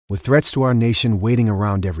With threats to our nation waiting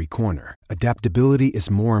around every corner, adaptability is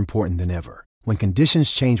more important than ever. When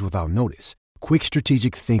conditions change without notice, quick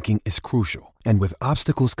strategic thinking is crucial. And with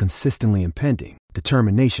obstacles consistently impending,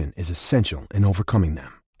 determination is essential in overcoming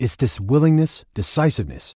them. It's this willingness,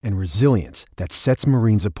 decisiveness, and resilience that sets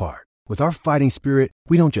Marines apart. With our fighting spirit,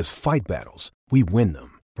 we don't just fight battles, we win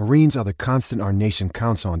them. Marines are the constant our nation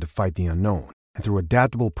counts on to fight the unknown. And through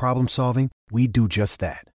adaptable problem solving, we do just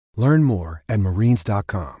that. Learn more at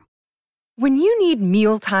marines.com. When you need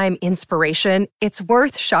mealtime inspiration, it's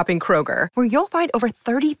worth shopping Kroger, where you'll find over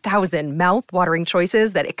 30,000 mouth-watering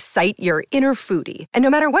choices that excite your inner foodie. And no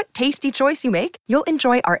matter what tasty choice you make, you'll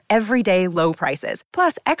enjoy our everyday low prices,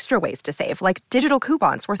 plus extra ways to save, like digital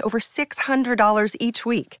coupons worth over $600 each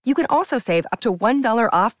week. You can also save up to $1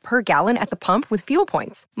 off per gallon at the pump with fuel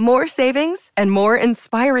points. More savings and more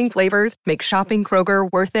inspiring flavors make shopping Kroger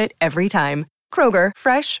worth it every time. Kroger,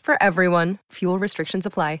 fresh for everyone. Fuel restrictions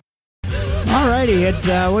apply. All righty,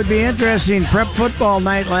 it would be interesting. Prep football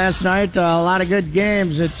night last night, a lot of good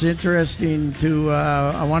games. It's interesting to,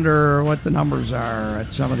 I wonder what the numbers are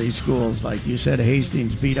at some of these schools. Like you said,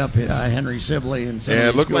 Hastings beat up Henry Sibley. And yeah,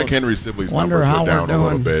 it looked schools. like Henry Sibley's numbers were down a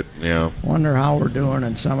little bit. Yeah. Wonder how we're doing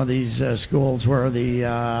in some of these schools where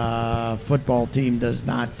the football team does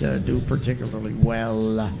not do particularly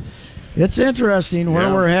well. It's interesting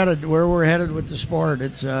where we're headed. Where we're headed with the sport.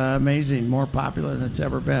 It's amazing, more popular than it's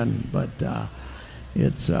ever been. But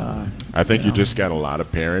it's. I think you just got a lot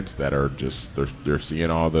of parents that are just they're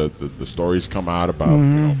seeing all the stories come out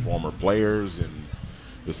about former players and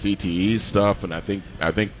the CTE stuff, and I think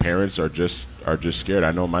parents are just scared.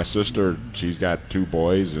 I know my sister; she's got 2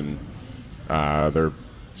 boys, and they're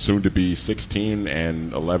soon to be 16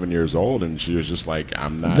 and 11 years old, and she was just like,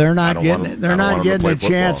 "I'm not." They're not getting a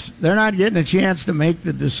chance. They're not getting a chance to make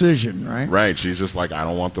the decision, right? Right. She's just like, "I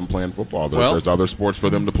don't want them playing football. There's other sports for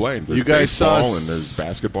them to play. There's you guys baseball saw and there's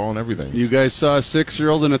basketball and everything." You guys saw a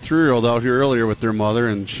 6-year-old and a 3-year-old out here earlier with their mother,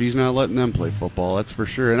 and she's not letting them play football. That's for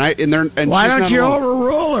sure. Why don't you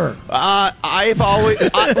overrule her? I've always,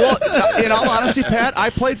 in all honesty, Pat, I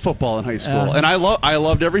played football in high school, and I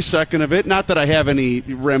loved every second of it. Not that I have any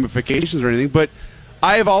ramifications or anything, but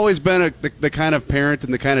I have always been the kind of parent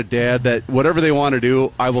and the kind of dad that whatever they want to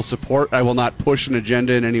do, I will support. I will not push an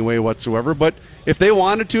agenda in any way whatsoever. But if they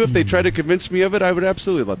wanted to, if they try to convince me of it, I would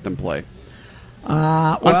absolutely let them play.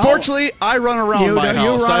 Unfortunately, I run around my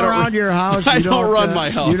house. You run around your house. I don't run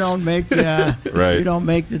my house. You don't make the right. You don't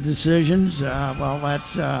make the decisions.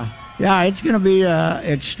 That's it's going to be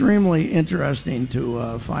extremely interesting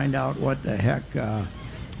to find out what the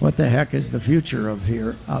heck is the future of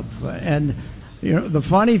here. And you know, the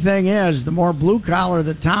funny thing is, the more blue collar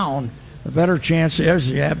the town, the better chance is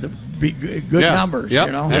you have to be good numbers. Yep,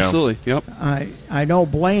 you know, absolutely. Yep. I know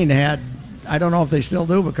Blaine had. I don't know if they still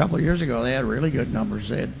do, but a couple of years ago they had really good numbers.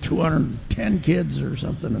 They had 210 kids or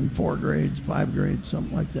something in 4 grades, 5 grades,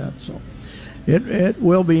 something like that. So it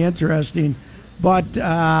will be interesting. But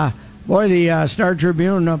boy, the Star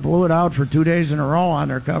Tribune blew it out for 2 days in a row on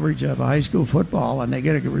their coverage of high school football, and they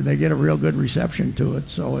get a real good reception to it.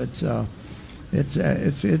 So it's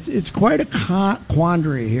quite a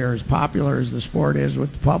quandary here, as popular as the sport is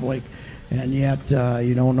with the public, and yet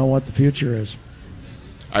you don't know what the future is.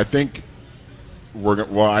 I think.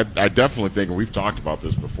 I definitely think, and we've talked about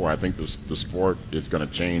this before, I think the sport is going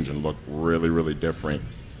to change and look really, really different,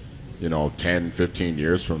 10, 15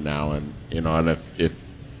 years from now. And, and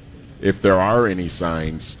if there are any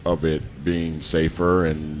signs of it being safer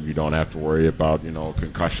and you don't have to worry about,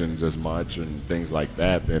 concussions as much and things like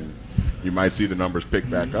that, then you might see the numbers pick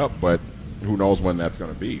back up. But who knows when that's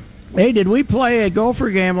going to be. Hey, did we play a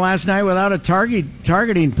Gopher game last night without a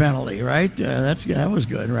targeting penalty, right? That was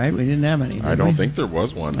good, right? We didn't have any. I don't think there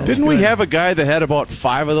was one. Didn't we have a guy that had about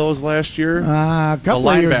 5 of those last year? A couple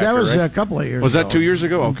of years. That was a couple of years Was ago. that 2 years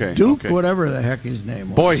ago? Okay. Duke, whatever the heck his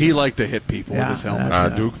name was. Boy, he liked to hit people with his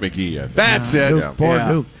helmet. Duke McGee, I think. That's it. Duke,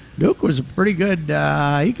 Duke. Duke was a pretty good.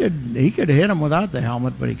 He could hit him without the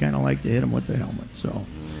helmet, but he kind of liked to hit him with the helmet. So.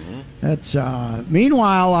 That's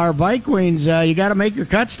meanwhile, our Bike Queens, you got to make your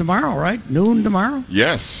cuts tomorrow, right? Noon tomorrow?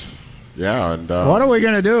 Yes. Yeah. And what are we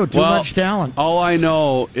going to do? Too much talent. All I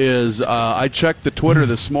know is I checked the Twitter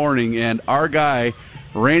this morning, and our guy,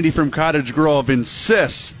 Randy from Cottage Grove,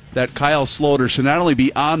 insists that Kyle Sloter should not only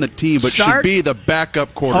be on the team, but should be the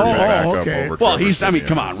backup quarterback. Okay. Well,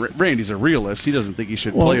 come on. Randy's a realist. He doesn't think he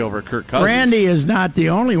should play over Kirk Cousins. Randy is not the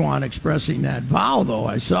only one expressing that vow, though.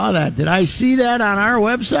 I saw that. Did I see that on our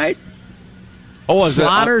website? Oh,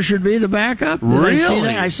 Slaughter should be the backup? Really?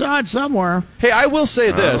 I saw it somewhere. Hey, I will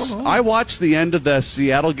say this. I watched the end of the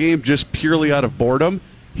Seattle game just purely out of boredom.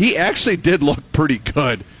 he actually did look pretty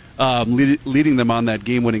good leading them on that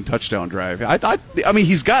game-winning touchdown drive. I mean,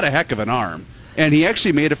 he's got a heck of an arm, and he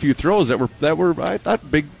actually made a few throws that were I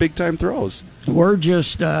thought big time throws. We're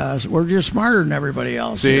just smarter than everybody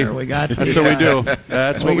else. See, here. We got that's what we do.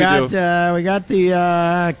 That's what we do. We got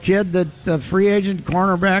the kid the free agent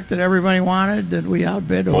cornerback that everybody wanted that we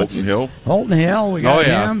outbid. Holton Hill. Holton Hill. We got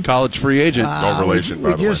him. College free agent. No relation,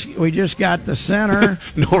 by the way. We just got the center.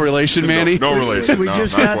 No relation, Manny. No relation.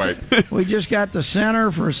 Not quite. We just got the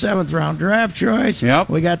center for a 7th round draft choice. Yep.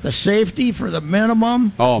 We got the safety for the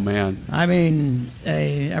minimum. Oh man. I mean,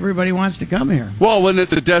 everybody wants to come here. Well, when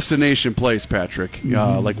it's a destination place, Patrick,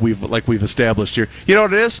 like we've established here, you know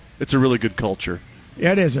what it is? It's a really good culture.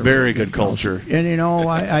 It is a very really good culture. And you know,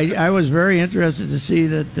 I was very interested to see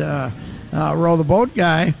that Row the Boat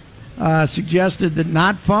guy suggested that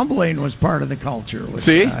not fumbling was part of the culture. Which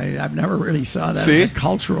See? I've never really saw that See? as a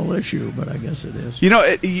cultural issue, but I guess it is. You know,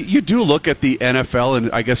 you do look at the NFL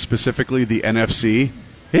and I guess specifically the NFC.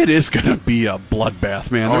 It is going to be a bloodbath,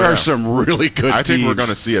 man. There are some really good teams. I think we're going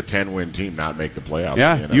to see a 10-win team not make the playoffs.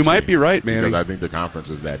 Yeah, in the NFC, you might be right, man. Because I think the conference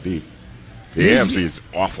is that deep. The AFC is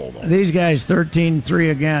awful, though. These guys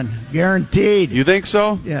 13-3 again, guaranteed. You think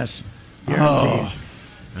so? Yes, guaranteed.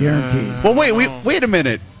 Guaranteed. Well, wait a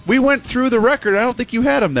minute. We went through the record. I don't think you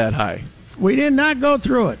had them that high. We did not go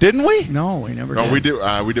through it, didn't we? No, we never. No, did.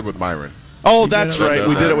 we did with Myron. Oh, that's right.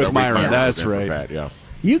 We did it with Myron. That's right. Pat, yeah.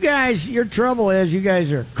 You guys, your trouble is you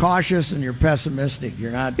guys are cautious and you're pessimistic.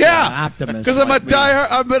 You're not optimistic. Because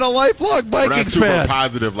I've been a lifelong We're not Vikings super fan.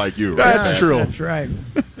 positive like you. Right? That's true. That's right.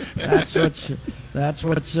 That's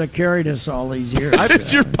what's carried us all these years.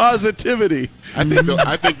 It's your positivity. I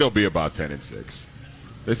think they'll be about 10-6.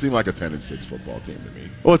 They seem like a 10-6 football team to me.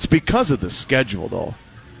 Well, it's because of the schedule, though.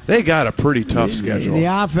 They got a pretty tough schedule. The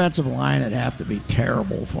offensive line would have to be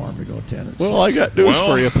terrible for them to go 10-6. Well, I got news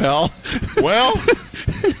for you, pal. Well,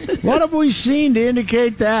 what have we seen to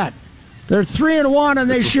indicate that? They're 3-1 and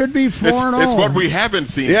they should be 4-0. It's what we haven't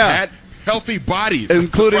seen. Yeah. Pat. Healthy bodies,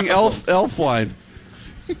 including elf line.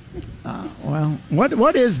 Well,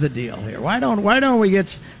 what is the deal here? Why don't we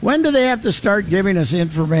get? When do they have to start giving us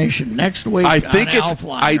information? Next week? I think on it's.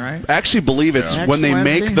 Elfline, I right? actually believe it's Next when they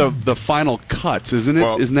Wednesday? make the final cuts, isn't it?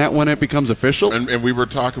 Well, Isn't that when it becomes official? And we were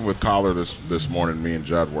talking with Collar this morning, me and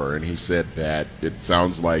Judd were, and he said that it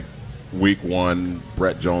sounds like week 1,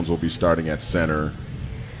 Brett Jones will be starting at center.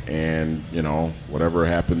 And, whatever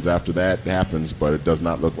happens after that happens, but it does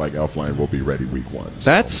not look like Elfline will be ready week 1. So.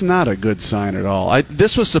 That's not a good sign at all.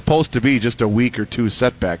 This was supposed to be just a week or two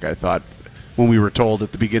setback, I thought, when we were told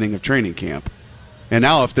at the beginning of training camp. And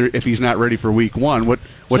now if he's not ready for week 1, what's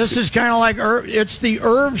this is kind of like it's the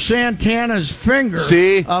Irv Santana's finger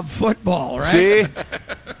of football, right? See?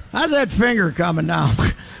 How's that finger coming now?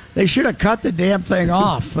 They should have cut the damn thing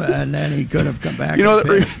off, and then he could have come back.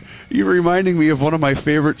 You're reminding me of one of my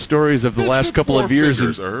favorite stories of the last couple of years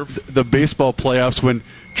in the baseball playoffs when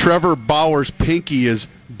Trevor Bauer's pinky is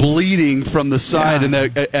bleeding from the side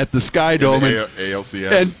at the Sky Dome.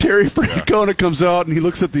 ALCS. And Terry Francona comes out and he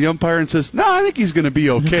looks at the umpire and says, "No, I think he's going to be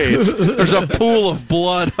okay." There's a pool of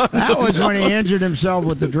blood. That was when he injured himself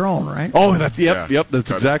with the drone, right? Oh, yep.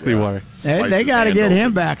 That's exactly why. They got to get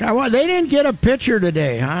him back. They didn't get a pitcher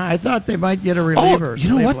today, huh? I thought they might get a reliever. Oh, you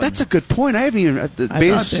know what? That's a good point. I haven't even at the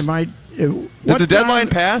base. I thought they might. Did the deadline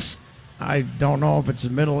pass? I don't know if it's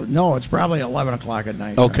the middle. No, it's probably 11 o'clock at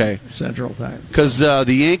night. Okay, right? Central Time. Because the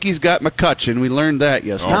Yankees got McCutchen. We learned that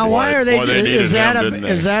yesterday. Now, why are they? Is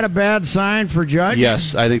that a bad sign for Judge?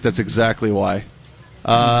 Yes, I think that's exactly why.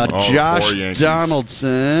 Josh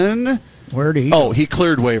Donaldson. Where did he? Oh, he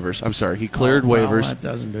cleared waivers. I'm sorry, he cleared waivers. That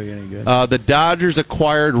doesn't do you any good. The Dodgers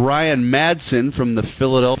acquired Ryan Madsen from the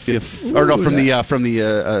Philadelphia, from the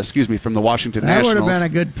Washington Nationals. That would have been a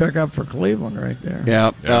good pickup for Cleveland, right there.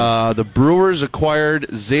 Yeah. The Brewers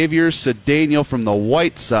acquired Xavier Cedeno from the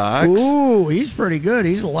White Sox. Ooh, he's pretty good.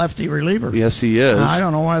 He's a lefty reliever. Yes, he is. I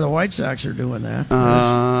don't know why the White Sox are doing that.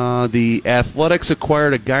 The Athletics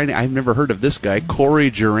acquired a guy I've never heard of. This guy, Corey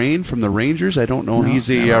Gerain from the Rangers. I don't know. He's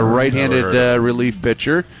a right-handed relief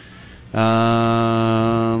pitcher.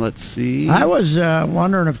 Let's see. I was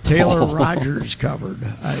wondering if Taylor Rogers covered.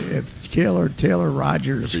 If Taylor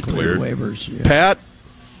Rogers cleared waivers. Yeah. Pat,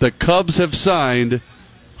 the Cubs have signed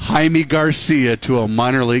Jaime Garcia to a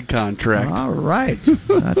minor league contract. All right.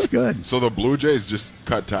 That's good. So the Blue Jays just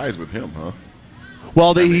cut ties with him, huh?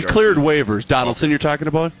 Well, he cleared waivers. Donaldson, you're talking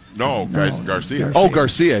about? No, Garcia. Oh,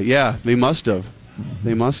 Garcia. Yeah, they must have.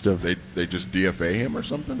 They just DFA him or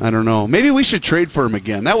something? Uh, I don't know. Maybe we should trade for him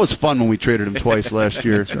again. That was fun when we traded him twice last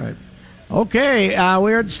year. That's right. Okay,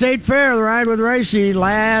 we're at the State Fair, the Ride with Racey,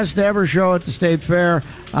 last ever show at the State Fair.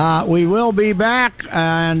 We will be back,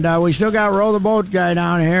 and we still got Row the Boat guy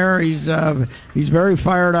down here. He's very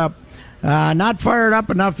fired up. Not fired up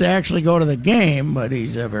enough to actually go to the game, but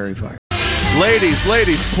he's very fired. Ladies,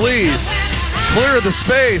 please clear the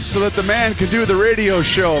space so that the man can do the radio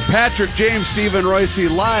show. Patrick, James, Stephen, Royce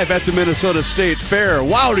live at the Minnesota State Fair.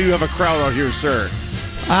 Wow, do you have a crowd out here, sir?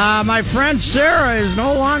 My friend Sarah is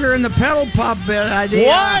no longer in the pedal pop idea.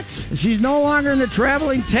 What? She's no longer in the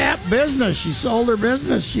traveling tap business. She sold her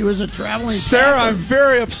business. She was a traveling Sarah, tapper. I'm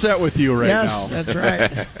very upset with you right now. Yes, that's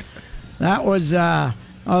right. That was,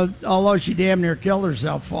 although she damn near killed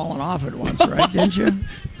herself falling off it once, right? Didn't you?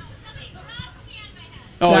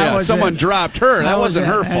 Oh, That yeah, was someone it. dropped her. That wasn't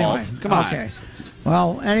her Anyway, fault. Come on. Okay.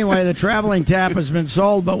 Well, anyway, the traveling tap has been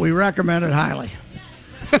sold, but we recommend it highly.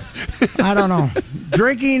 I don't know.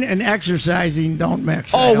 Drinking and exercising don't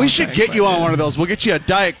mix. Oh, we should get you on one of those. We'll get you a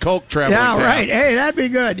Diet Coke traveling Yeah, tap. right. Hey, that'd be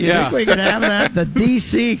good. You Yeah. think we could have that? The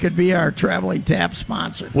DC could be our traveling tap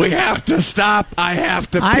sponsor. We have to stop. I have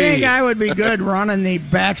to pee. I think I would be good running the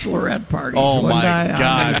bachelorette parties. Oh, wouldn't my I,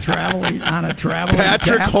 God. On a traveling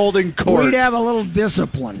Patrick tap? holding court. We'd have a little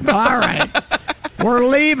discipline. All right. We're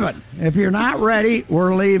leaving. If you're not ready,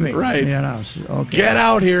 we're leaving. Right. You know. So, okay. Get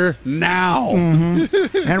out here now.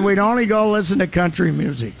 And we'd only go listen to country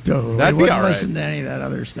music too. That'd we be wouldn't all right. listen to any of that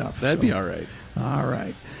other stuff. That'd so. be all right. All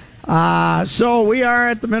right. So we are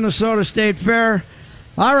at the Minnesota State Fair.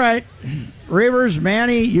 All right. Reavers,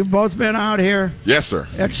 Manny, you've both been out here. Yes, sir.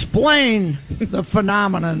 Explain the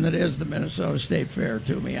phenomenon that is the Minnesota State Fair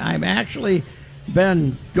to me. I've actually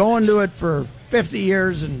been going to it for 50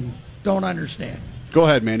 years and don't understand. Go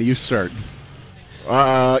ahead, Manny. You start.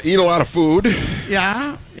 Eat a lot of food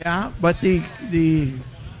Yeah, but the in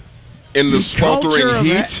the culture sweltering of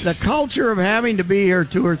heat. the culture of having to be here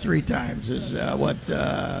 2 or 3 times is what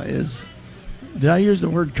is. Did I use the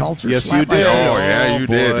word culture? Yes, Slap you my did. hand? Oh, yeah, you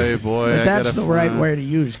did. Boy, But that's the right way to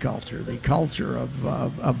use culture. The culture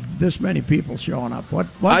of this many people showing up. What's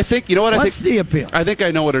the appeal? I think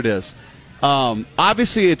I know what it is.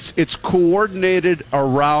 Obviously, it's coordinated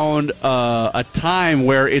around a time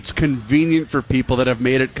where it's convenient for people that have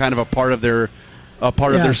made it kind of a part of their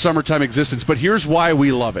summertime existence. But here's why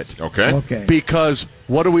we love it. Okay. Because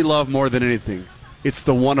what do we love more than anything? It's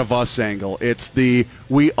the one of us angle. It's the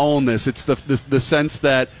we own this. It's the sense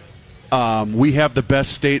that we have the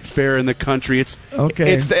best state fair in the country. It's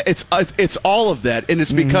all of that, and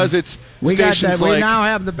it's because it's We got stations that. like We now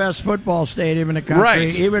have the best football stadium in the country.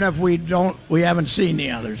 Right. Even if we haven't seen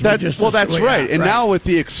the others. that's right. And now with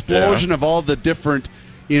the explosion of all the different,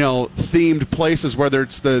 themed places, whether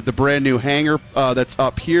it's the brand new hangar that's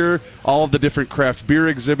up here, all of the different craft beer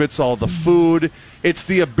exhibits, all the food, it's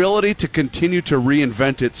the ability to continue to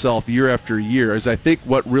reinvent itself year after year is I think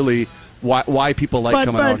what really why people like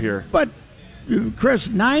coming out here. But Chris,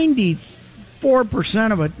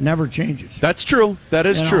 94% of it never changes. That's true. That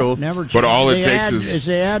is true. Never changes. But all it takes is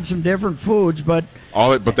they add some different foods, but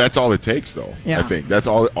that's all it takes, though. Yeah. I think that's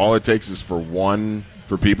all it takes is for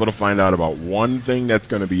people to find out about one thing that's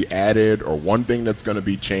going to be added or one thing that's going to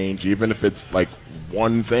be changed, even if it's like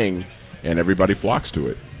one thing, and everybody flocks to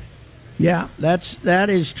it. yeah, that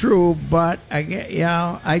is true. But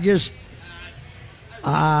I just.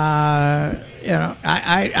 I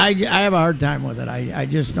have a hard time with it. I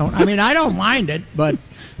just don't. I mean, I don't mind it, but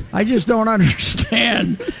I just don't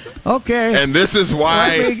understand. Okay. And this is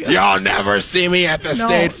why y'all never see me at the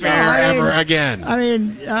state fair ever again. I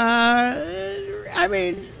mean,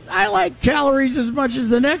 I like calories as much as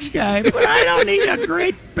the next guy, but I don't need a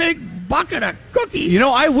great big bucket of cookies.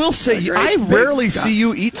 I will say, I rarely see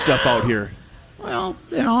you eat stuff out here. Well,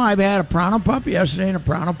 I've had a Pronto Pup yesterday and a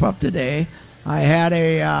Pronto Pup today. I had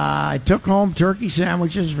I took home turkey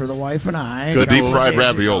sandwiches for the wife and I. The deep fried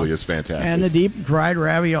ravioli is fantastic. And the deep fried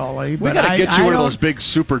ravioli. We got to get you one of those big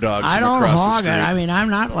super dogs I from don't across the hog street. it. I mean,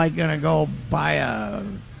 I'm not like going to go buy a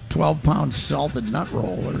 12-pound salted nut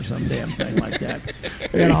roll or some damn thing like that.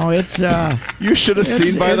 It's you should have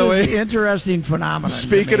seen, by the way. Interesting phenomenon.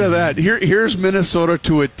 Speaking of that, here's Minnesota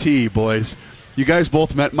to a T, boys. You guys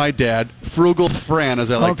both met my dad, Frugal Fran, as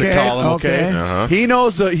I like to call him. Okay, Uh-huh. he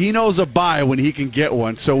knows a buy when he can get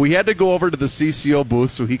one. So we had to go over to the CCO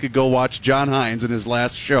booth so he could go watch John Hines in his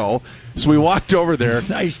last show. So we walked over there. It's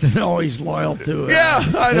nice to know he's loyal to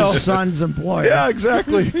I know. his son's employer. Yeah,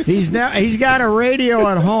 exactly. He's got a radio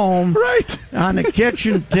at home Right. on the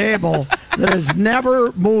kitchen table that has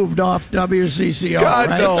never moved off WCCO. God,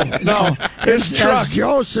 right? no. His As truck.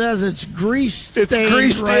 Joe says, it's greased. It's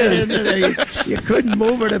greased right in. You couldn't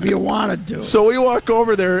move it if you wanted to. So we walk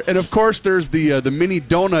over there, and of course, there's the mini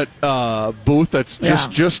donut booth that's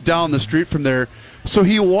just down the street from there. So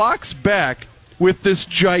he walks back with this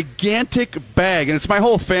gigantic bag, and it's my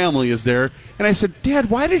whole family is there. And I said, Dad,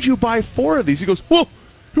 why did you buy 4 of these? He goes, well,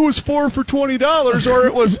 it was 4 for $20, or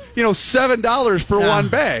it was $7 for one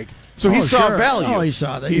bag. So he saw value. Oh, he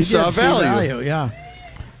saw that. He saw value. Yeah.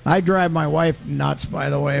 I drive my wife nuts, by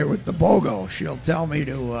the way, with the BOGO. She'll tell me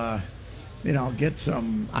to, get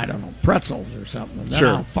some, I don't know, pretzels or something. Then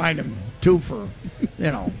I'll find them 2 for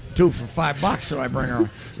 $5. So I bring her.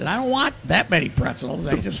 I said, I don't want that many pretzels.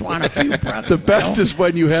 I just want a few pretzels. The best is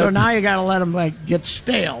when you have. So now you got to let them get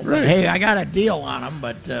stale. Right. Hey, I got a deal on them,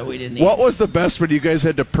 but we didn't. What was the best when you guys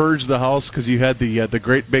had to purge the house because you had the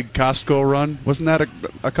great big Costco run? Wasn't that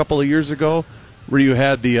a couple of years ago, where you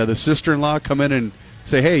had the sister-in-law come in and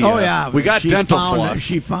say, "Hey, we got dental floss."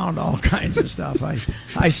 She found all kinds of stuff.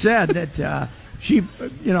 I said that she,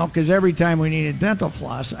 because every time we needed dental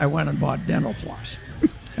floss, I went and bought dental floss,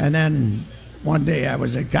 and then. One day I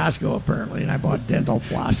was at Costco apparently, and I bought dental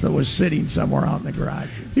floss that was sitting somewhere out in the garage.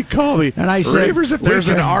 He called me, and I said, "Ravers, if there's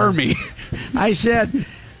an army." I said,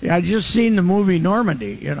 "I just seen the movie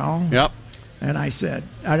Normandy, Yep. And I said,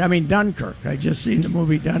 Dunkirk. I just seen the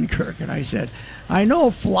movie Dunkirk, and I said, I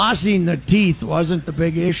know flossing the teeth wasn't the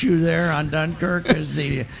big issue there on Dunkirk as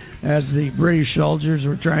the British soldiers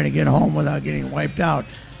were trying to get home without getting wiped out.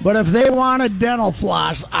 But if they wanted dental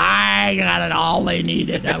floss, I got it all they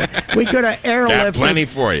needed. We could have airlifted. Got plenty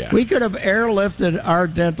for you. We could have airlifted our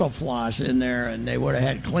dental floss in there, and they would have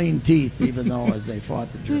had clean teeth, even though as they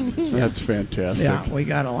fought the Germans. That's fantastic. Yeah, we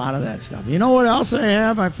got a lot of that stuff. You know what else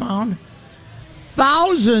I found?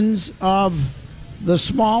 Thousands of the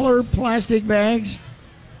smaller plastic bags.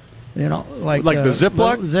 Like the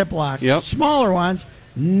Ziploc? Ziploc. Yep. Smaller ones.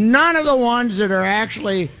 None of the ones that are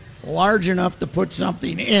actually large enough to put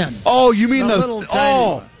something in. Oh, you mean the little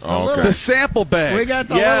tiny okay. the sample bags? We got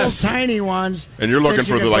the little tiny ones. And you're looking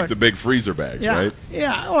for the big freezer bags, right?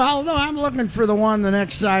 Yeah. Well, no, I'm looking for the one the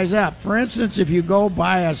next size up. For instance, if you go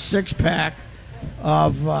buy a 6-pack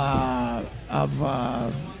of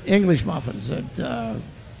English muffins, that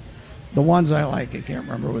the ones I like, I can't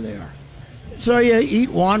remember where they are. So you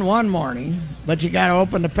eat one morning, but you got to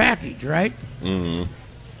open the package, right? Mm-hmm.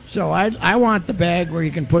 So I want the bag where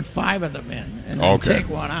you can put 5 of them in and then take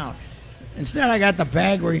one out. Instead, I got the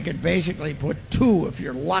bag where you could basically put 2 if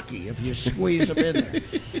you're lucky, if you squeeze them in there.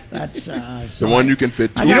 That's the one you can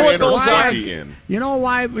fit 2 in. You know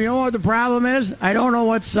why? You know what the problem is? I don't know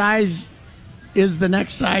what size is the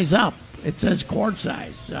next size up. It says quart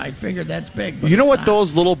size. So I figured that's big. But you know what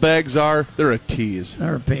those little bags are? They're a tease.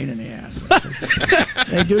 They're a pain in the ass.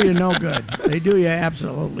 They do you no good. They do you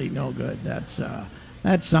absolutely no good. That's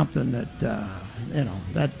something that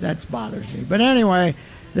that bothers me. But anyway,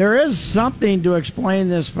 there is something to explain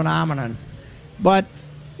this phenomenon. But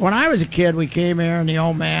when I was a kid, we came here, and the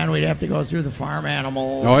old man, we'd have to go through the farm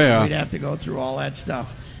animals. Oh yeah, we'd have to go through all that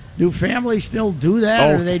stuff. Do families still do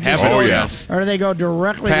that, or do they just yes. or do they go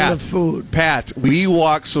directly to the food? Pat, we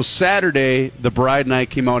walk. So Saturday, the bride and I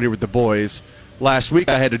came out here with the boys. Last week,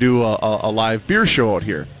 I had to do a live beer show out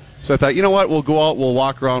here. So I thought, you know what? We'll go out. We'll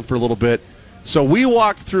walk around for a little bit. So we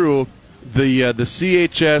walked through the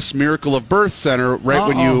CHS Miracle of Birth Center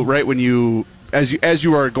as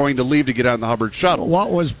you are going to leave to get on the Hubbard shuttle. What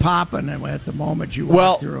was popping at the moment you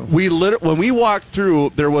walked through? When we walked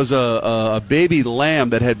through, there was a baby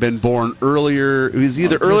lamb that had been born earlier. It was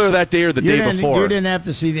either earlier that day or the day before. You didn't have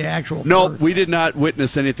to see the actual No, birth. we did not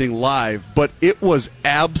witness anything live, but it was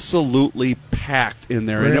absolutely packed in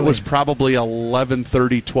there, Really? and it was probably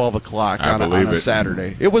 11:30, 12 o'clock on a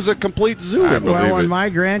Saturday. It was a complete zoo. Well, when my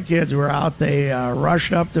grandkids were out, they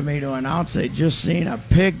rushed up to me to announce they'd just seen a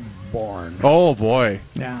pig born. Oh boy,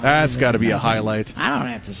 yeah, that's got to be a highlight. I don't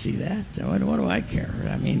have to see that. What do I care?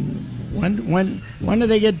 I mean, when do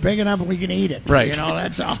they get big enough we can eat it? Right.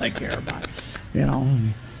 That's all I care about.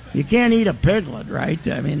 You can't eat a piglet, right?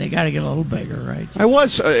 I mean, they got to get a little bigger, right? I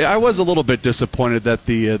was a little bit disappointed that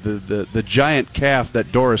the giant calf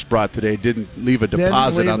that Doris brought today didn't leave a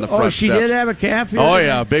deposit on the front steps. Oh, she did have a calf here? Oh,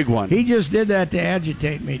 yeah, a big one. He just did that to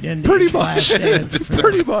agitate me, didn't he? Pretty much.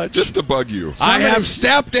 Pretty much. Just to bug you. I have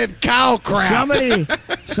stepped in cow crap.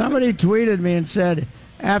 Somebody tweeted me and said,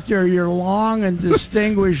 after your long and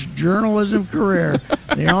distinguished journalism career,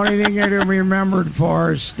 the only thing you're going to be remembered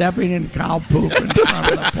for is stepping in cow poop in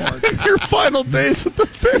front of the porch. Your final days at the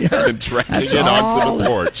fair. And dragging it onto the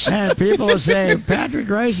porch. And people will say, Patrick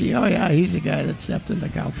Ricey, oh, yeah, he's the guy that stepped in the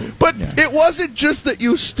cow poop. But yeah. it wasn't just that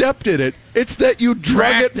you stepped in it. It's that you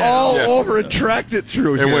drag it all over and tracked it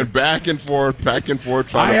through. It went back and forth, trying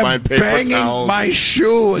to find paper banging towels. my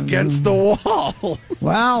shoe against the wall.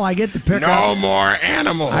 Well, I get to pick up. No more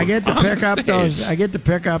animals. I get to pick up those. I get to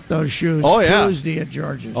pick up those shoes Tuesday at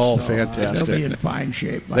George's. Oh, so, fantastic! They'll be in fine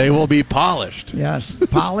shape. They will be polished. Yes,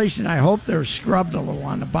 polished, and I hope they're scrubbed a little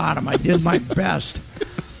on the bottom. I did my best.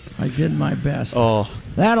 Oh.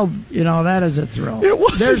 That is a thrill. It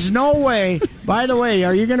wasn't. There's no way. By the way,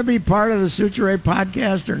 are you going to be part of the Suture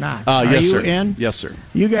podcast or not? Yes, sir. Are you in? Yes, sir.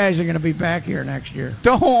 You guys are going to be back here next year.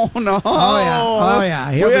 Don't no. Oh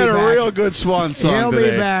yeah. We had a real good swan song He'll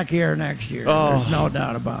today. be back here next year. Oh. There's no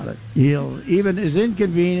doubt about it. He'll, even as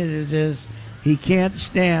inconvenient as is, he can't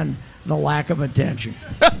stand the lack of attention.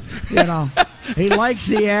 He likes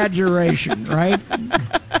the adjuration, right?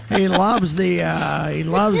 He loves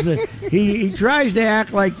he tries to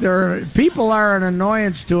act like people are an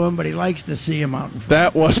annoyance to him, but he likes to see him out in front.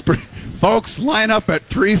 That was pretty. Folks, line up at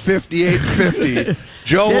 3:58:50.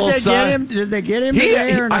 Joe will sign. Did they get him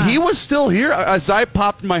today or not? He was still here as I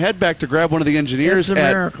popped my head back to grab one of the engineers It's a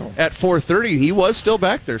miracle. at 4:30. He was still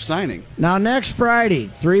back there signing. Now, next Friday,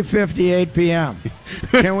 3:58 p.m.,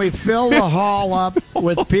 can we fill the hall up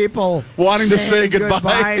with people wanting to say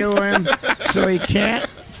goodbye to him so he can't,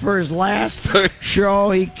 for his last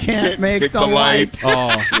show, he can't make the light.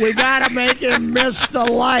 Oh. We got to make him miss the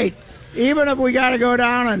light. Even if we got to go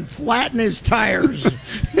down and flatten his tires,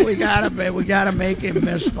 we got to make him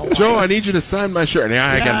miss the light. Joe, I need you to sign my shirt.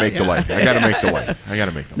 I got to make the light. I got to make the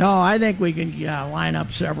light. No, I think we can line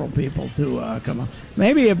up several people to come up.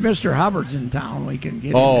 Maybe if Mr. Hubbard's in town, we can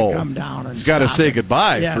get him to come down. And he's got to say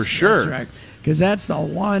goodbye for sure. That's right. Because that's the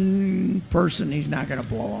one person he's not going to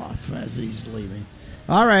blow off as he's leaving.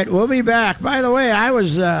 All right, we'll be back. By the way, I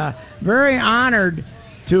was very honored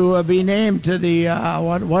to be named to the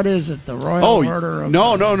what is it? The Royal Order of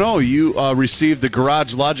No. You received the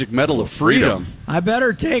Garage Logic Medal of Freedom. I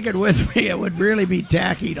better take it with me. It would really be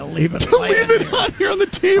tacky to leave it on here on the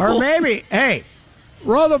table. Or maybe, hey,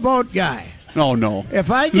 row the boat guy. No.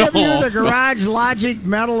 If I give you the Garage Logic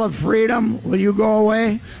Medal of Freedom, will you go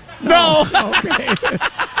away? No. Okay.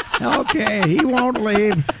 Okay, he won't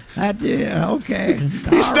leave. Okay.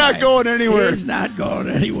 He's not going anywhere. He's not going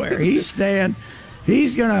anywhere. He's staying.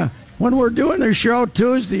 He's going to, when we're doing the show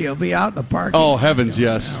Tuesday, he'll be out in the parking lot. Oh, heavens,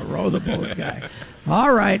 yes. Row the boat guy.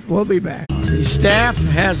 All right, we'll be back. The staff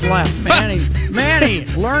has left. Manny,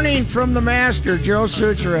 learning from the master, Joe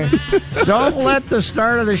Suture. Don't let the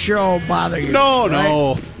start of the show bother you.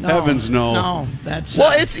 No. Heavens, no. No, that's...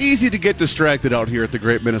 Well, it's easy to get distracted out here at the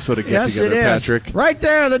Great Minnesota Get-Together, Patrick. Right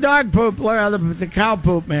there, the dog poop, the cow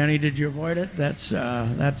poop, Manny. Did you avoid it? That's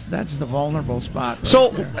the vulnerable spot. Right so,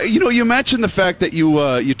 there. you mentioned the fact that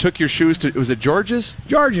you took your shoes to, was it George's?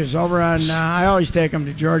 George's over on, I always take them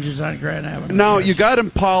to George's on Grand Avenue. Now, you got them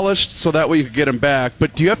polished so that way you could get them back,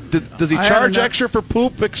 but does he charge extra for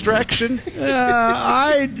poop extraction?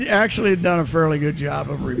 I actually had done a fairly good job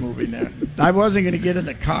of removing that. I wasn't going to get in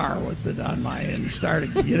the car with it on my end.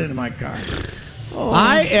 Started to get into my car.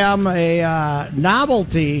 I am a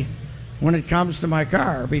novelty when it comes to my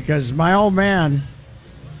car because my old man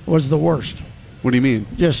was the worst. What do you mean?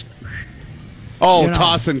 Just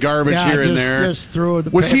tossing garbage here and there. Just threw the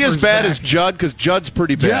Was he as bad back. as Judd? Because Judd's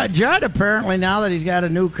pretty bad. Judd apparently, now that he's got a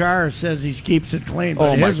new car, says he keeps it clean.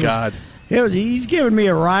 But my God. He's given me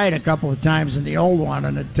a ride a couple of times in the old one,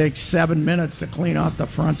 and it takes 7 minutes to clean off the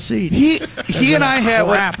front seat. He and I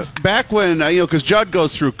had back when because Judd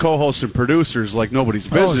goes through co-hosts and producers like nobody's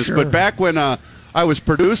business. Sure. But back when I was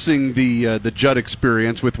producing the Judd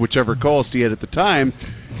Experience with whichever co-host he had at the time,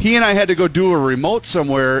 he and I had to go do a remote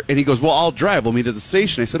somewhere, and he goes, "Well, I'll drive. We'll meet at the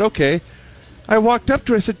station." I said, "Okay." I walked up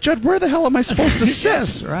to her. I said, "Judd, where the hell am I supposed to sit?"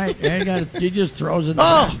 Yes, right. He just throws it.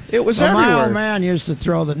 It was everywhere. My old man used to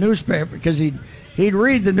throw the newspaper because he'd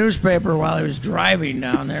read the newspaper while he was driving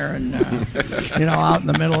down there and out in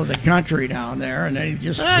the middle of the country down there, and then he'd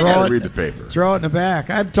just read the paper. Throw it in the back.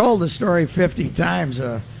 I've told the story 50 times.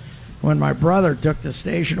 When my brother took the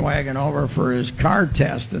station wagon over for his car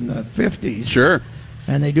test in the 50s. Sure.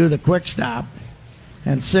 And they do the quick stop,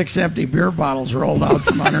 and 6 empty beer bottles rolled out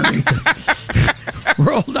from underneath.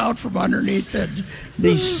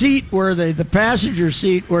 The seat where the passenger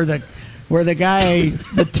seat where the guy,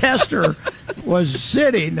 the tester, was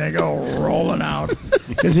sitting. They go rolling out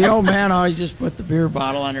because the old man always just put the beer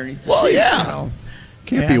bottle underneath the seat.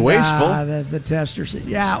 Can't be wasteful. The tester said,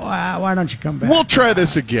 "Yeah, why don't you come back? We'll try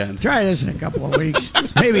this again. Try this in a couple of weeks.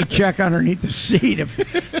 Maybe check underneath the seat if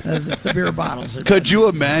the beer bottles are." Could you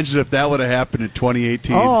imagine if that would have happened in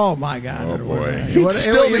 2018? Oh my God! Oh, boy. He'd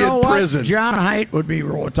still be in prison. John Haidt would be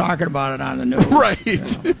talking about it on the news. Right.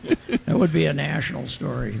 It would be a national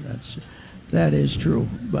story. That is true.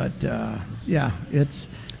 But it's.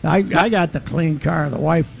 I got the clean car.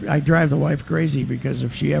 I drive the wife crazy because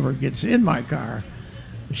if she ever gets in my car,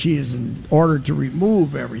 she is ordered to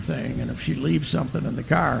remove everything, and if she leaves something in the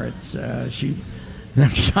car, it's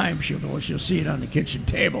next time she'll see it on the kitchen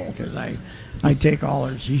table because I take all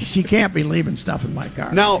her. She can't be leaving stuff in my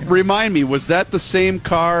car. Now, remind me, was that the same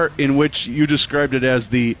car in which you described it as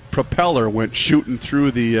the propeller went shooting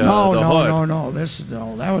through the hood? No.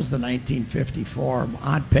 That was the 1954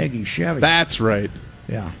 Aunt Peggy Chevy. That's right.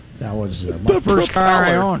 Yeah, that was my first car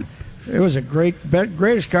I owned. It was a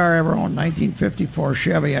greatest car I ever owned, 1954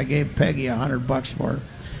 Chevy. I gave Peggy $100 for it.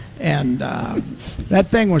 And that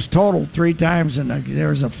thing was totaled 3 times, and there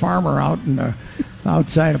was a farmer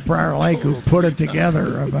outside of Prior Lake who put it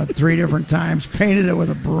together about 3 different times, painted it with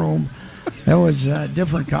a broom. It was a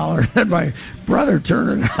different color. And my brother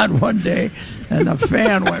turned it on one day, and the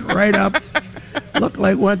fan went right up. Looked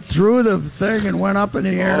like went through the thing and went up in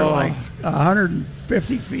the air like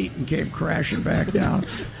 150 feet and came crashing back down.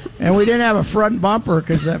 And we didn't have a front bumper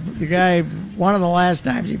because the guy, one of the last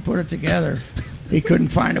times he put it together, he couldn't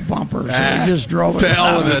find a bumper, so he just drove it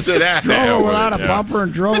without a bumper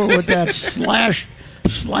and drove it with that slash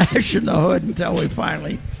in the hood until we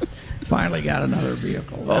finally got another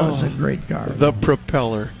vehicle. That was a great car. The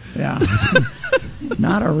propeller. Yeah.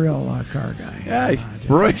 Not a real car guy. Yeah,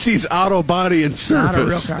 Royce's Auto Body and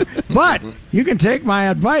Service. Not a real car. But you can take my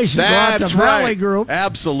advice and go out to Valley Group.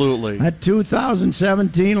 Absolutely. That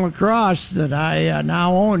 2017 LaCrosse that I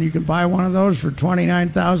now own, you can buy one of those for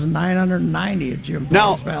 $29,990 at Jim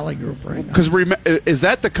Paul's Valley Group right now. Because is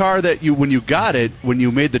that the car that when you got it, when you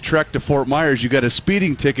made the trek to Fort Myers, you got a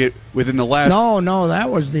speeding ticket within the last... No, that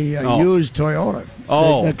was the used Toyota.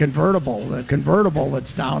 Oh. The convertible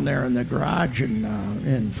that's down there in the garage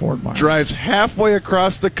in Fort Myers. Drives halfway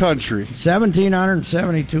across the country.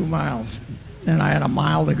 1,772 miles. And I had a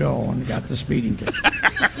mile to go and got the speeding ticket.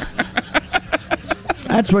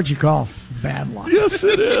 That's what you call bad luck. Yes,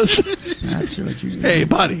 it is. That's what you. Hey,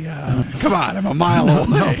 buddy, come on, I'm a mile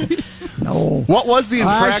away. No. What was the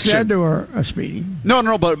infraction? I said to her, speeding.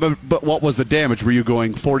 No, but what was the damage? Were you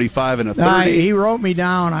going 45 and a 30? He wrote me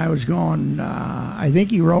down. I was going, I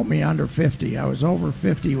think he wrote me under 50. I was over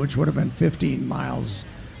 50, which would have been 15 miles.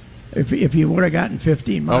 If you would have gotten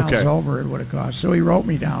 15 miles over, it would have cost. So he wrote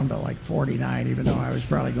me down to like 49, even though I was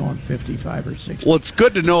probably going 55 or 60. Well, it's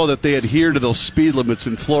good to know that they adhere to those speed limits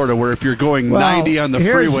in Florida, where if you're going 90 on the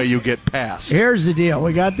freeway, you get passed. Here's the deal.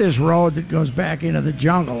 We got this road that goes back into the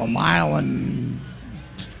jungle, 1 mile and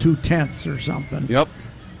 2/10 or something. Yep.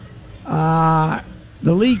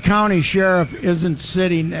 The Lee County Sheriff isn't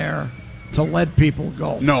sitting there to let people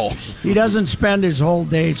go. No. He doesn't spend his whole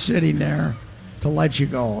day sitting there to let you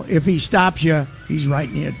go. If he stops you, he's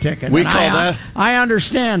writing you a ticket. We call that. I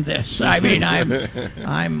understand this. I mean, I'm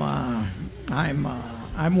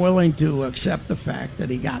willing to accept the fact that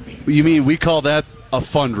he got me. You mean we call that a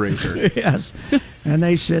fundraiser? Yes. And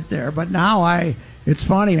they sit there. But now it's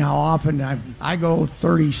funny how often I go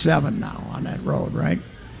 37 now on that road, right?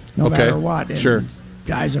 No matter what. And sure.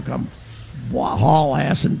 Guys will come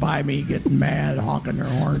haul-assing by me, getting mad, honking their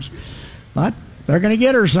horns. But they're going to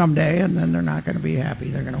get her someday, and then they're not going to be happy.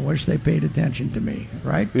 They're going to wish they paid attention to me,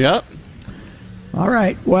 right? Yep. All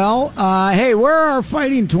right. Well, hey, where are our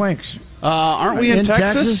Fighting Twinks? Aren't we in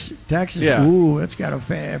Texas? Texas. Yeah. Ooh, it's got a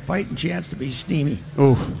fighting chance to be steamy.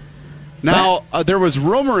 Ooh. Now, there was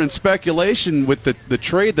rumor and speculation with the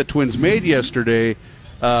trade the Twins made yesterday,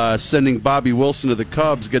 sending Bobby Wilson to the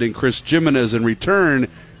Cubs, getting Chris Jimenez in return,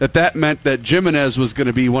 that meant that Jimenez was going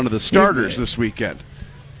to be one of the starters this weekend.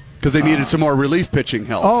 Because they needed some more relief pitching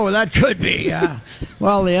help. Oh, that could be, yeah.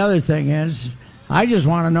 Well, the other thing is, I just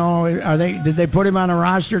want to know, did they put him on the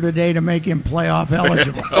roster today to make him playoff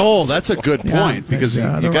eligible? Oh, that's a good point, because you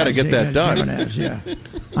got to get that done. Jimenez, yeah.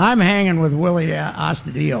 I'm hanging with Willie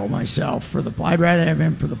Astudillo myself. I'd rather have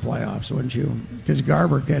him for the playoffs, wouldn't you? Because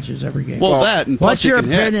Garber catches every game. Well, and what's your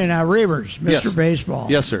opinion, Reavers, Mr. Baseball?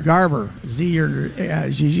 Yes, sir. Garber, is he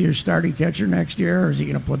your starting catcher next year, or is he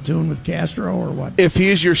going to platoon with Castro, or what? If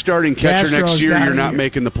he's your starting catcher next year, you're not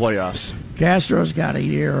making the playoffs. Castro's got a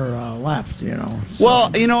year left, you know. So.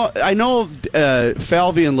 Well, I know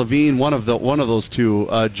Falvey and Levine, one of those two,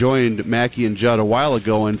 joined Mackey and Judd a while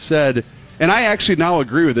ago and said, and I actually now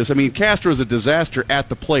agree with this. I mean, Castro's a disaster at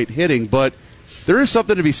the plate hitting, but there is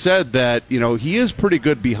something to be said that, he is pretty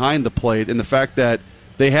good behind the plate, and the fact that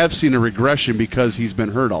they have seen a regression because he's been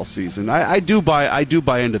hurt all season. I do buy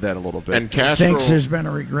into that a little bit. And Castro thinks there's been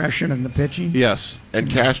a regression in the pitching. Yes. And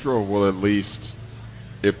Castro will at least,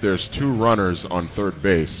 if there's 2 runners on third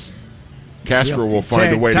base, Castro will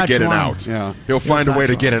find a way to get it out. Yeah. He'll find a way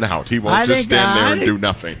to get it out. He won't just stand there and do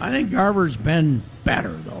nothing. I think Garver's been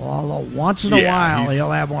better, though. Although once in a while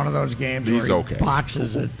he'll have one of those games where he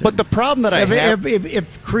boxes it. But the problem that I have...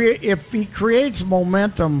 If he creates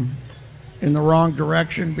momentum in the wrong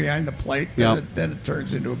direction behind the plate, then it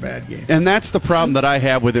turns into a bad game. And that's the problem that I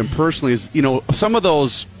have with him personally is, some of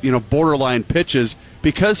those, borderline pitches,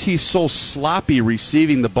 because he's so sloppy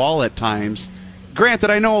receiving the ball at times. Granted,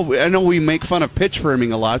 I know we make fun of pitch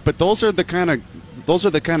framing a lot, but those are the kind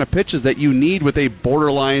of pitches that you need with a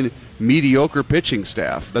borderline mediocre pitching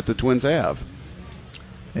staff that the Twins have.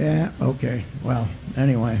 Yeah. Okay. Well.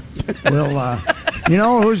 Anyway, we'll. You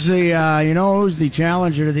know who's the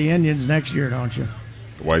challenger to the Indians next year, don't you?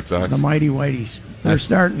 The White Sox. The Mighty Whiteys. They're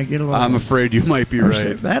starting to get a little. I'm afraid you might be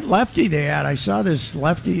right. That lefty they had. I saw this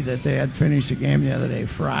lefty that they had finished the game the other day,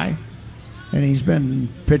 Fry, and he's been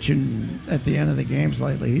pitching at the end of the games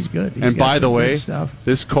lately. He's good. And by the way,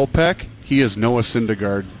 this Kopech, he is Noah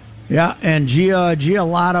Syndergaard. Yeah, and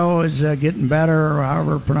Giolotto is getting better, or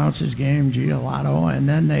however pronounce his game, Giolotto. And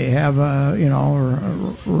then they have, Rodon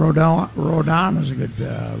is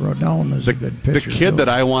a good pitcher. The kid that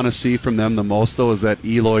I want to see from them the most, though, is that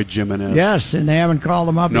Eloy Jimenez. Yes, and they haven't called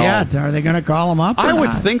him up yet. Are they going to call him up? I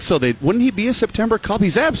would think so. Wouldn't he be a September call?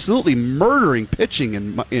 He's absolutely murdering pitching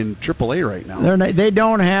in AAA right now. They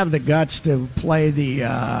don't have the guts to play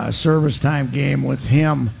the service time game with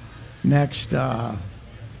him next.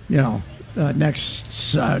 Next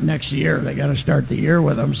year. They got to start the year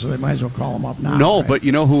with him, so they might as well call him up now. No, right? but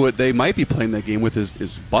you know who they might be playing that game with is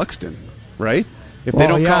Buxton, right? If they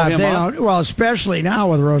don't call him up. Well, especially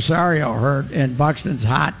now with Rosario hurt and Buxton's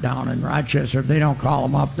hot down in Rochester, if they don't call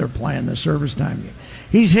him up, they're playing the service time game.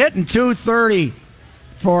 He's hitting .230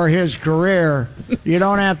 for his career. You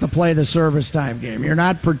don't have to play the service time game. You're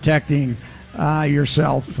not protecting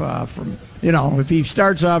yourself from... if he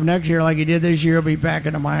starts off next year like he did this year, he'll be back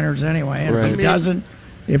in the minors anyway. And right.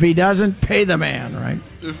 if he doesn't, pay the man, right?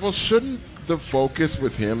 Well, shouldn't the focus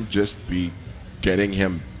with him just be getting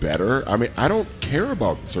him better? I mean, I don't care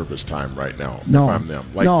about service time right now. No, if I'm them.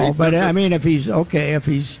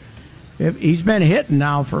 If he's been hitting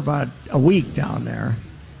now for about a week down there,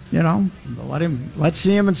 let's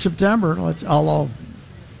see him in September. Although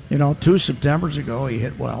 2 Septembers ago he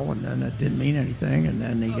hit well, and then it didn't mean anything, and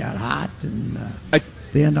then he got hot, and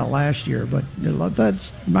the end of last year. But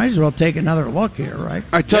that's might as well take another look here, right?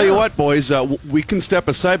 I tell you what, boys, we can step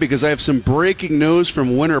aside because I have some breaking news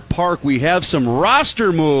from Winter Park. We have some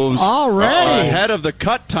roster moves already ahead of the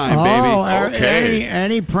cut time, baby. Okay.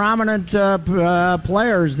 Any prominent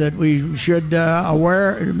players that we should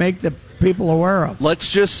make the people aware of? Let's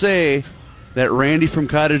just say that Randy from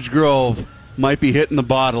Cottage Grove might be hitting the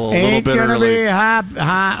bottle a little bit early. That,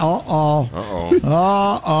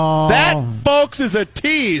 folks, is a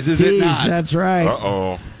tease, is it not? That's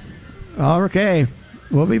right. Okay,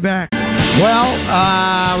 we'll be back.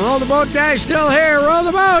 Well, Roll the Boat guy's still here. Roll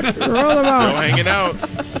the boat. Roll the boat. Still hanging out.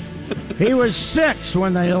 He was 6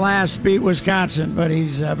 when they last beat Wisconsin, but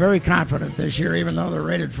he's very confident this year, even though they're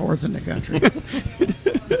rated 4th in the country.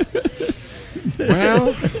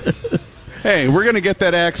 Well... Hey, we're going to get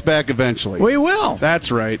that axe back eventually. We will.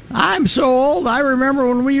 That's right. I'm so old, I remember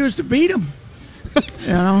when we used to beat them.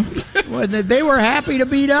 When they were happy to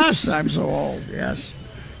beat us. I'm so old, yes.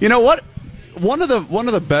 You know what? One of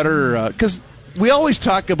the better, because we always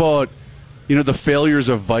talk about, the failures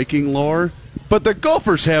of Viking lore, but the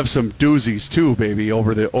Gophers have some doozies too, baby,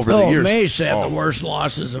 over the years. Mace had the worst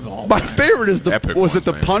losses of all. My favorite is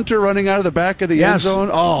the punter running out of the back of the end zone?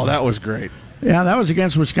 Oh, that was great. Yeah, that was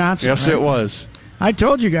against Wisconsin. Yes, right? It was. I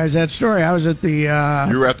told you guys that story. I was at the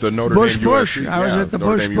you were at the Notre Bush Dame Push. USC, I was at the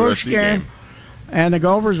Bush game, and the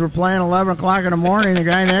Gophers were playing 11 o'clock in the morning. The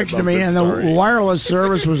guy next to me, and the wireless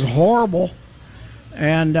service was horrible,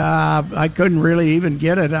 and I couldn't really even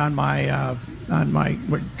get it on my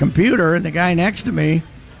computer. And the guy next to me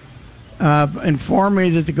informed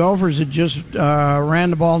me that the Gophers had just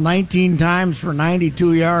ran the ball 19 times for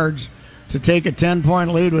 92 yards. To take a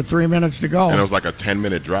 10-point lead with 3 minutes to go. And it was like a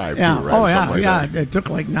 10-minute drive, yeah. too, right? It took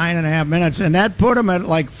like 9.5 minutes. And that put him at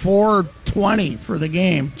like 4:20 for the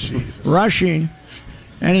game. Jesus. Rushing.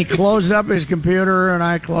 And he closed up his computer, and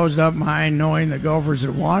I closed up mine, knowing the Gophers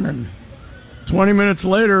had won. And 20 minutes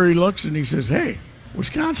later, he looks and he says, "Hey,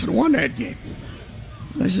 Wisconsin won that game."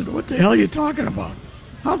 I said, "What the hell are you talking about?"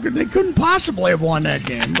 How could they couldn't possibly have won that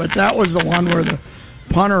game? But that was the one where the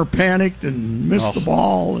punter panicked and missed the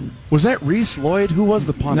ball. And was that Reese Lloyd? Who was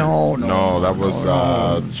the punter? No, that was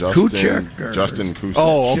Justin Kuchek.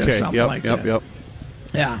 Oh, okay. Yep.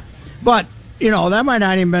 Yeah, but that might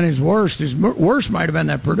not even been his worst. His worst might have been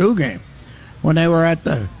that Purdue game when they were at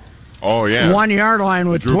the 1 yard line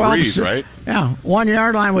with Drew 12. Brees, right? Yeah, 1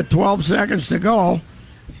 yard line with 12 seconds to go.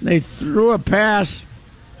 They threw a pass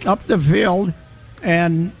up the field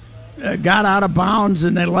and got out of bounds,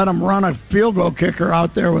 and they let him run a field goal kicker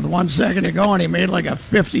out there with 1 second to go, and he made like a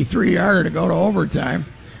 53-yarder to go to overtime,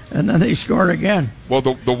 and then they scored again. Well,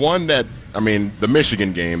 the one that, the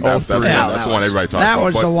Michigan game, that's the one everybody talks about.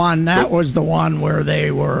 That was the one where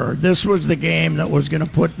this was the game that was going to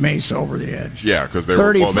put Mace over the edge. Yeah, because they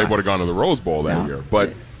would have gone to the Rose Bowl that year.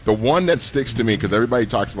 But the one that sticks to me, because everybody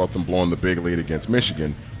talks about them blowing the big lead against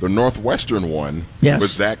Michigan, the Northwestern one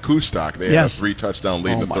was Zach Kustok. They had a 3-touchdown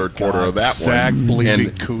lead in the third quarter of that Zach one.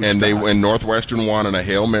 Kustok. And Northwestern won on a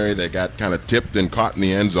Hail Mary. They got kind of tipped and caught in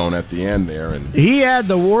the end zone at the end there. And he had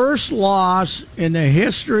the worst loss in the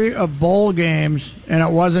history of bowl games, and it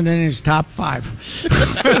wasn't in his top 5.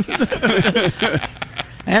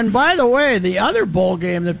 And by the way, the other bowl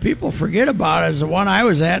game that people forget about is the one I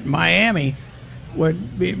was at in Miami,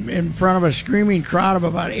 would be in front of a screaming crowd of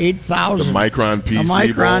about 8,000. The Micron PC Bowl. The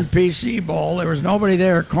Micron Bowl. PC Bowl. There was nobody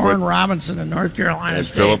there. Corn Robinson in North Carolina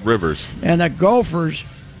State. Phillip Rivers. And the Gophers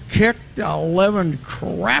kicked the living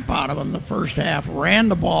crap out of them the first half, ran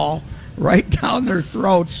the ball right down their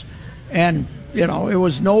throats, and, it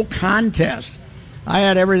was no contest. I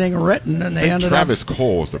had everything written, and they ended Travis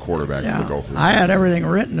Cole was the quarterback for the Gophers. I had everything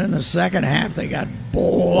written in the second half. They got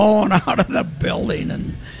blown out of the building,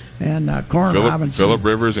 and Corn Robinson. Phillip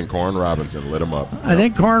Rivers and Corn Robinson lit him up. I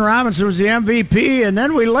think Corn Robinson was the MVP, and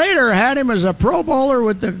then we later had him as a Pro Bowler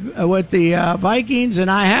with the Vikings.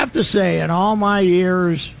 And I have to say, in all my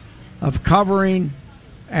years of covering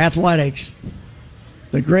athletics,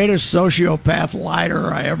 the greatest sociopath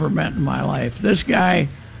liar I ever met in my life. This guy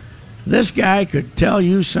could tell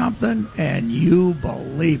you something, and you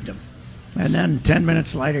believed him. And then 10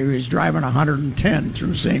 minutes later, he was driving 110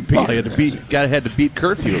 through St. Peter. Well, he had to beat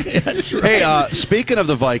curfew. That's right. Hey, speaking of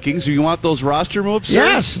the Vikings, do you want those roster moves, sir?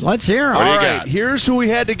 Yes, let's hear them. All right, here's who we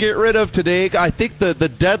had to get rid of today. I think the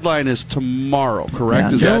deadline is tomorrow,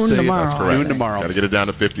 correct? Yeah, noon tomorrow. That's correct. Noon tomorrow. Got to get it down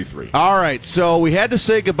to 53. All right, so we had to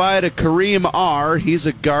say goodbye to Kareem R. He's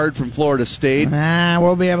a guard from Florida State.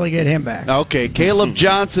 We'll be able to get him back. Okay, Caleb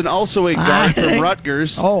Johnson, also a guard from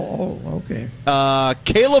Rutgers. Okay.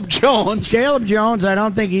 Caleb Jones. Caleb Jones, I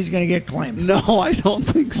don't think he's going to get claimed. No, I don't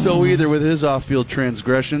think so either with his off-field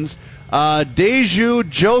transgressions. Deju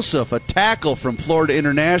Joseph, a tackle from Florida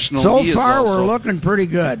International. So far, we're looking pretty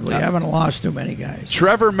good. We haven't lost too many guys.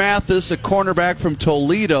 Trevor Mathis, a cornerback from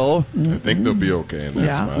Toledo. I think they'll be okay in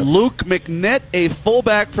that spot. Luke McNett, a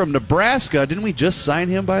fullback from Nebraska. Didn't we just sign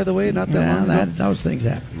him, by the way? Not that long ago? Those things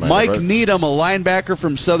happen. Mike Needham, a linebacker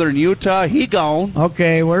from Southern Utah. He gone.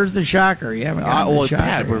 Okay, where's the shocker? You haven't gotten the shocker.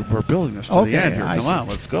 Pat, we're building this to the end here. Come on,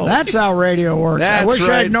 let's go. That's how radio works. I wish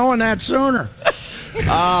I'd known that sooner.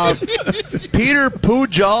 Peter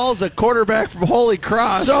Pujols, a quarterback from Holy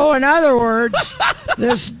Cross. So, in other words,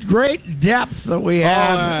 this great depth that we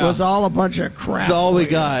have was all a bunch of crap. That's all we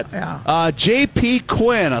got. Yeah. J.P.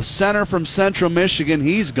 Quinn, a center from Central Michigan,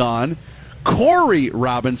 he's gone. Corey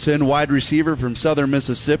Robinson, wide receiver from Southern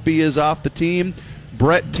Mississippi, is off the team.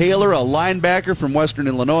 Brett Taylor, a linebacker from Western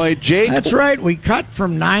Illinois. That's right. We cut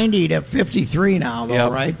from 90 to 53 now, though,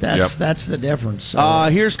 right? That's the difference. So.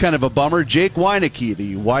 Here's kind of a bummer. Jake Weineke,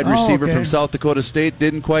 the wide receiver from South Dakota State,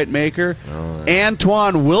 didn't quite make her.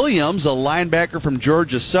 Antoine Williams, a linebacker from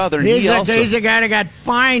Georgia Southern. He's a guy that got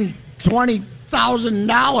fined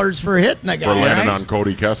 $20,000 for hitting a guy. For landing on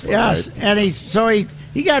Cody Kessler. Yes, right? and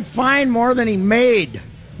he got fined more than he made.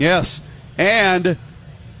 Yes, and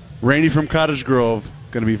Randy from Cottage Grove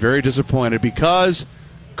going to be very disappointed because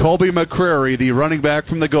Colby McCrary, the running back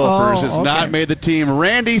from the Gophers, has not made the team.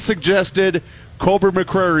 Randy suggested Colby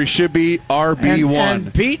McCrary should be RB1.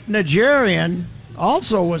 And Pete Nigerian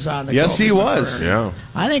also was on the Yes, Colby he was. McCrary. Yeah.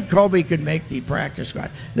 I think Colby could make the practice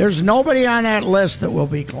squad. There's nobody on that list that will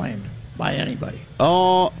be claimed by anybody.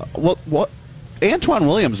 Oh, what? Antoine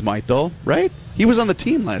Williams might, though, right? He was on the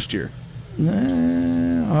team last year.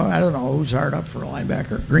 I don't know who's hard up for a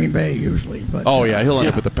linebacker. Green Bay usually, but he'll end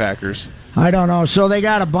up with the Packers. I don't know. So they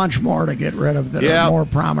got a bunch more to get rid of that are more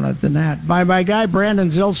prominent than that. My guy Brandon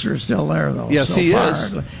Zilster is still there though. Yes, he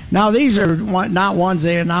is. Now these are not ones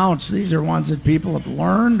they announced. These are ones that people have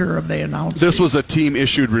learned, or have they announced? This was a team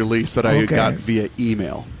issued release that I got via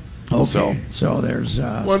email. Okay, so there's...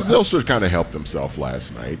 Well, Zylstra kind of helped himself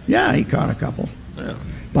last night. Yeah, he caught a couple. Yeah.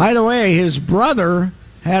 By the way, his brother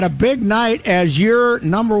had a big night as your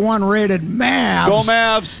number 1 rated Mavs. Go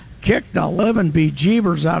Mavs! Kicked the living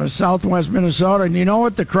bejeebers out of Southwest Minnesota. And you know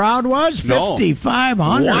what the crowd was? No.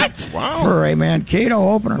 5,500. What? Wow. For a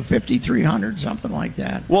Mankato opener, 5,300, something like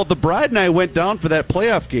that. Well, the bride and I went down for that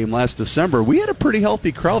playoff game last December. We had a pretty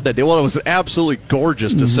healthy crowd that day. Well, it was an absolutely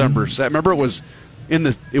gorgeous December. I remember it was damn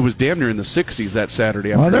near in the 60s that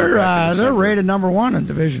Saturday. Well, they're rated number 1 in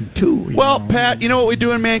Division II. Well, Pat, you know what we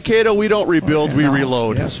do in Mankato? We don't rebuild, we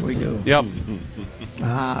reload. Yes, we do. Yep.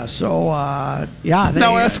 Yeah.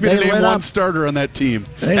 Now ask me to name one starter on that team.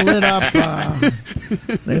 They lit up.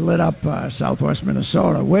 They lit up Southwest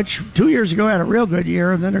Minnesota, which 2 years ago had a real good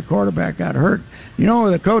year, and then their quarterback got hurt. You know who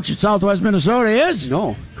the coach at Southwest Minnesota is?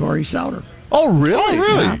 No. Corey Souter. Oh, really?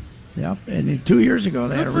 Yeah. Yep. And 2 years ago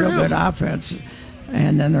they had a real good offense,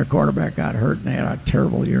 and then their quarterback got hurt, and they had a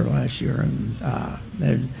terrible year last year.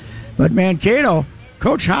 But Mankato.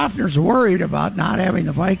 Coach Hoffner's worried about not having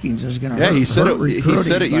the Vikings is going to hurt. He said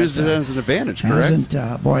it used it but, as an advantage,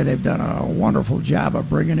 correct? Boy, they've done a wonderful job of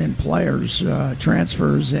bringing in players,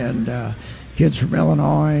 transfers, and kids from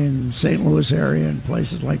Illinois and St. Louis area and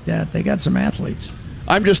places like that. They got some athletes.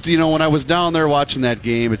 I'm just, when I was down there watching that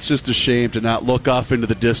game, it's just a shame to not look off into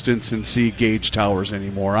the distance and see Gage Towers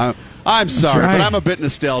anymore. I'm sorry, right. but I'm a bit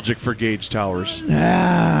nostalgic for Gage Towers. They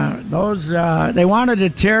wanted to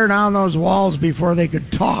tear down those walls before they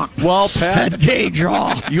could talk. Well, Pat, at Gage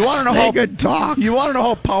Hall, you want to know they could talk. You want to know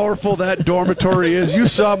how powerful that dormitory is? You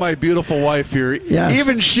saw my beautiful wife here. Yes.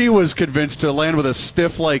 Even she was convinced to land with a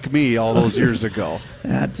stiff like me all those years ago.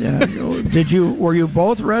 Were you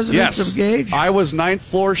both residents Yes. of Gage? I was 9th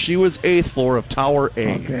floor. She was 8th floor of Tower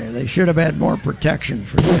A. Okay, they should have had more protection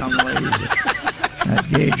for the young ladies at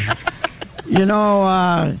Gage.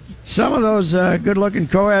 Some of those good-looking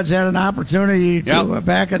co-eds had an opportunity to,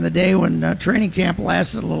 back in the day when training camp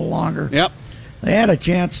lasted a little longer. Yep. They had a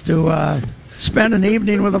chance to spend an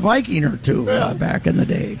evening with a Viking or two back in the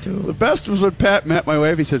day, too. The best was when Pat met my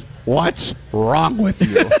wife. He said, "What's wrong with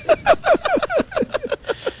you?"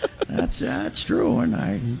 That's true, and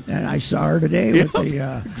I saw her today with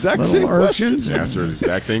the little urchins. Asked her the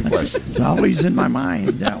exact same question. It's always in my mind,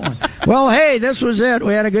 that one. Well, hey, this was it.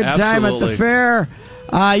 We had a good time at the fair.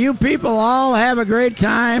 You people all have a great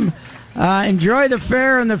time. Enjoy the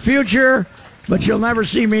fair in the future, but you'll never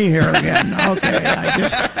see me here again. Okay,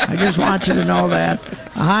 I just want you to know that.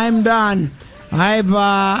 I'm done.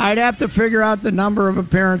 I'd have to figure out the number of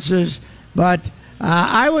appearances, but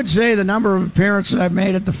I would say the number of appearances I've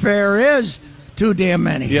made at the fair is too damn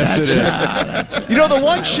many. Yes, it is. The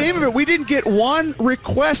one shame of it, we didn't get one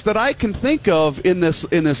request that I can think of in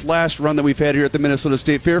this last run that we've had here at the Minnesota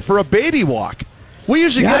State Fair for a baby walk. We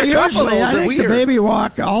usually get a couple of those. I think the baby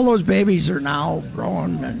walk, all those babies are now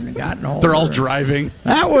grown and gotten older. They're all driving.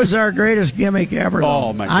 That was our greatest gimmick ever.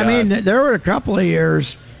 Oh, my God. I mean, there were a couple of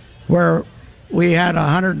years where we had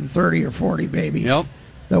 130 or 40 babies. Yep.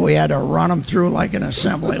 That we had to run them through like an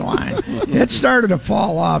assembly line. It started to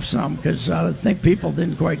fall off some because I think people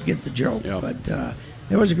didn't quite get the joke. Yep. But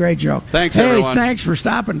it was a great joke. Thanks, everyone. Thanks for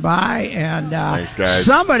stopping by. And thanks, guys.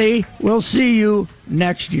 Somebody will see you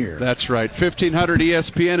next year. That's right. 1500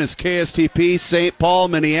 ESPN is KSTP, St. Paul,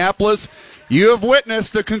 Minneapolis. You have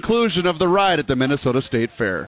witnessed the conclusion of the ride at the Minnesota State Fair.